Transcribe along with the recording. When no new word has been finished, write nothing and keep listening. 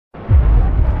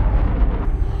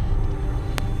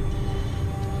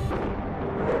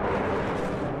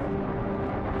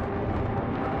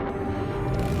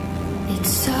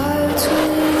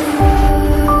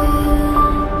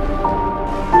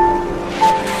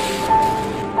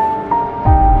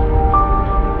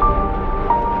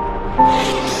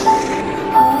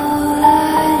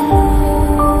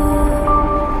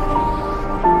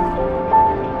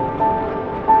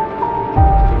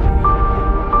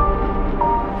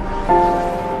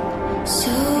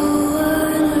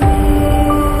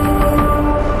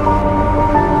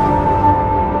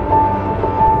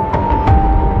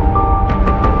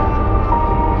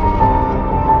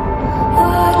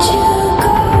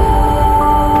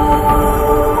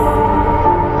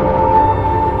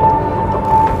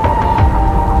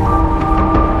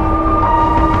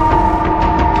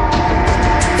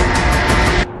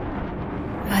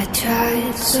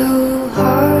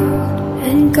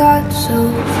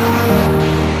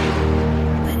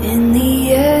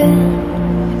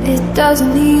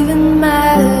doesn't even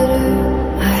matter.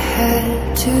 I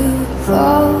had to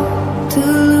fall to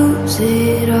lose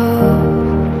it all,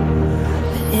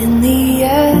 but in the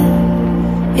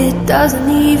end, it doesn't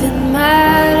even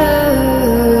matter.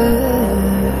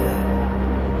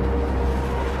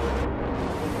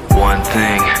 One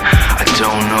thing, I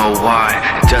don't know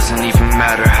why, it doesn't even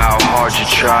matter how hard you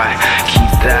try.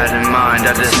 Keep that in mind,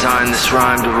 I designed this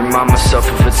rhyme to remind myself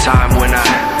of a time when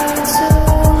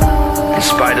in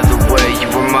spite of the way you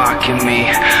were mocking me,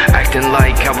 acting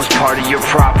like I was part of your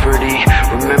property,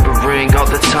 remembering all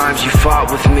the times you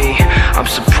fought with me, I'm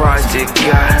surprised it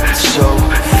got so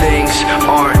things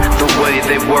aren't the way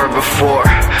they were before.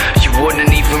 You wouldn't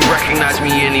even recognize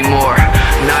me anymore.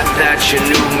 Not that you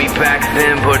knew me back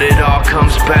then, but it all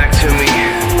comes back to me.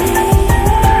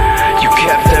 You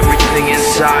kept everything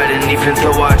inside, and even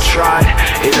though I tried,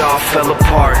 it all fell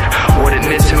apart. What it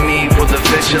meant to me will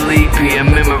eventually be a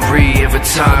memory of a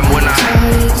time when I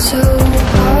tried so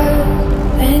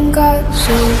hard and got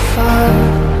so far,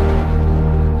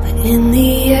 but in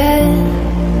the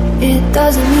end, it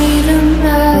doesn't even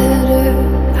matter.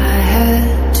 I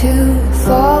had to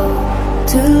fall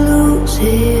to lose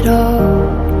it all,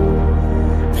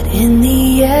 but in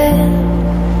the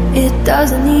end, it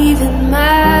doesn't even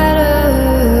matter.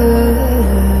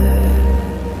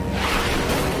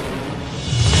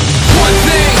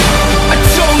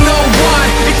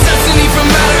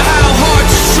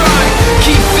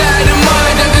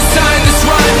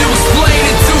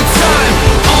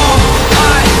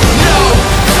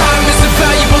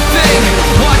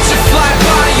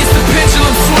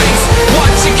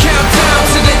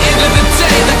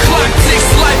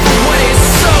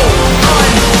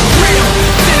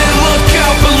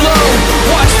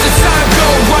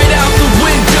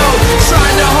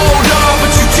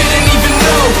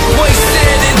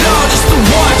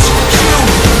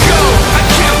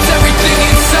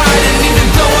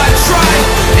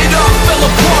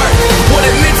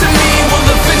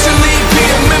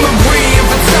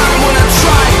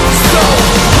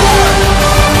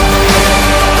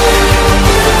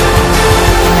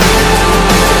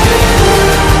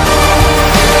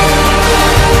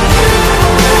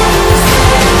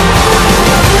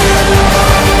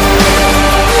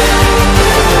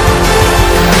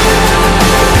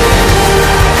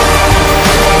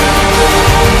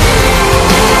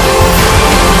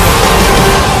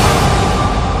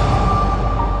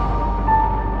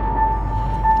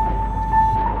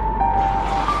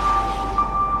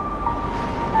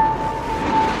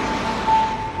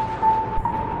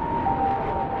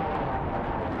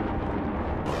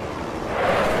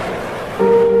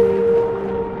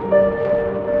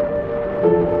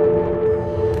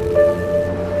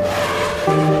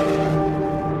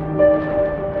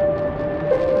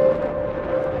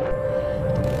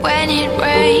 When it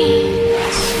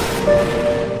rains,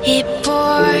 it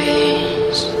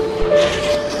pours.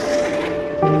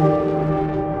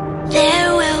 There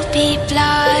will be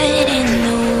blood in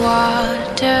the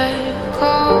water,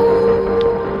 cold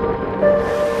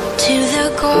to the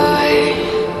core.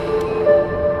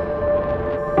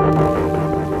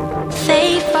 They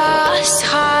fought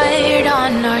hard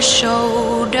on our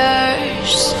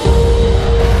shoulders.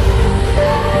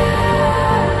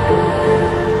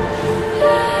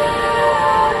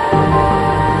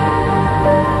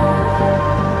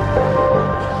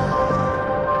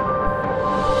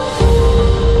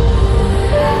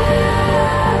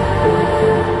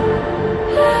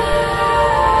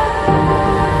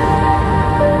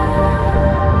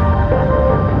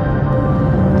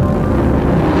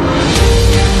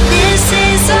 This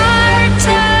is our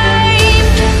time,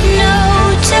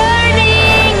 no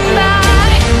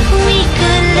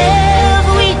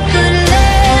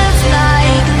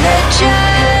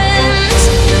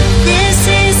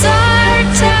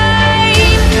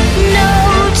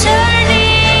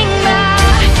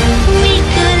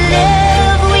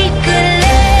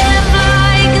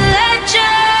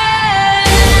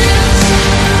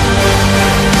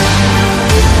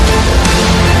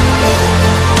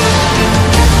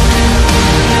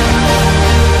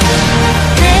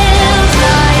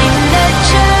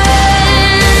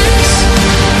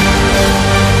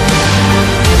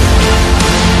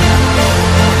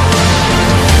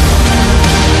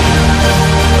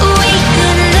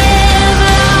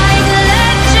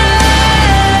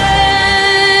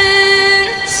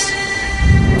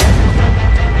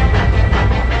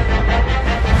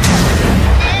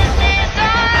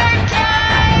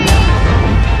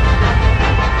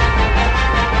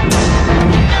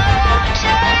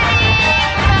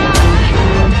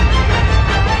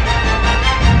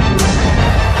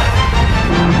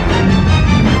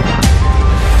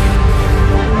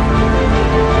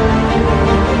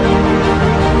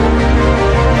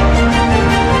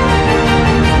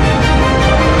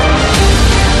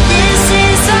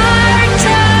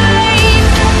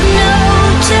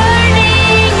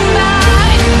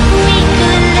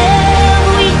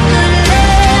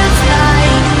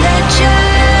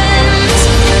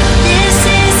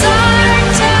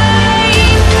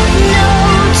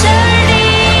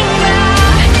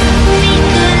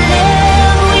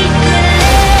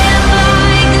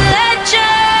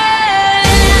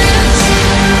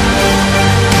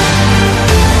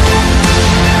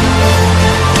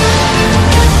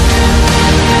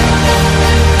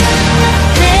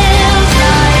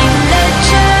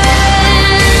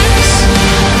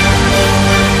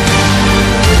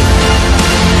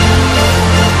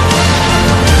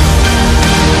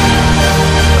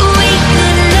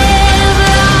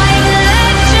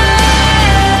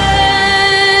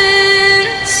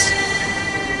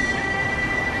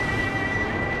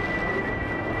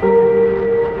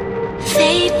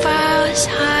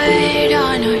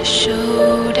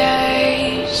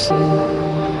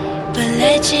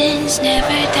legends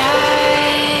never die.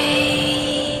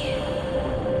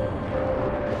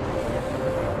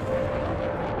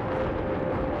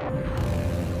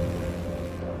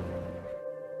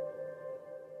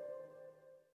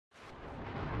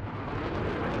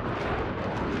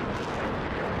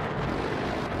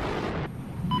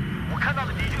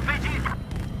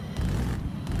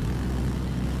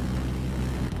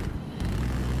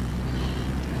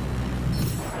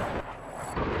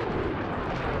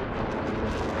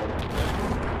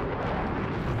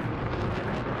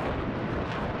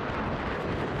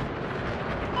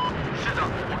是的，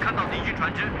我看到敌军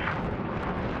船只。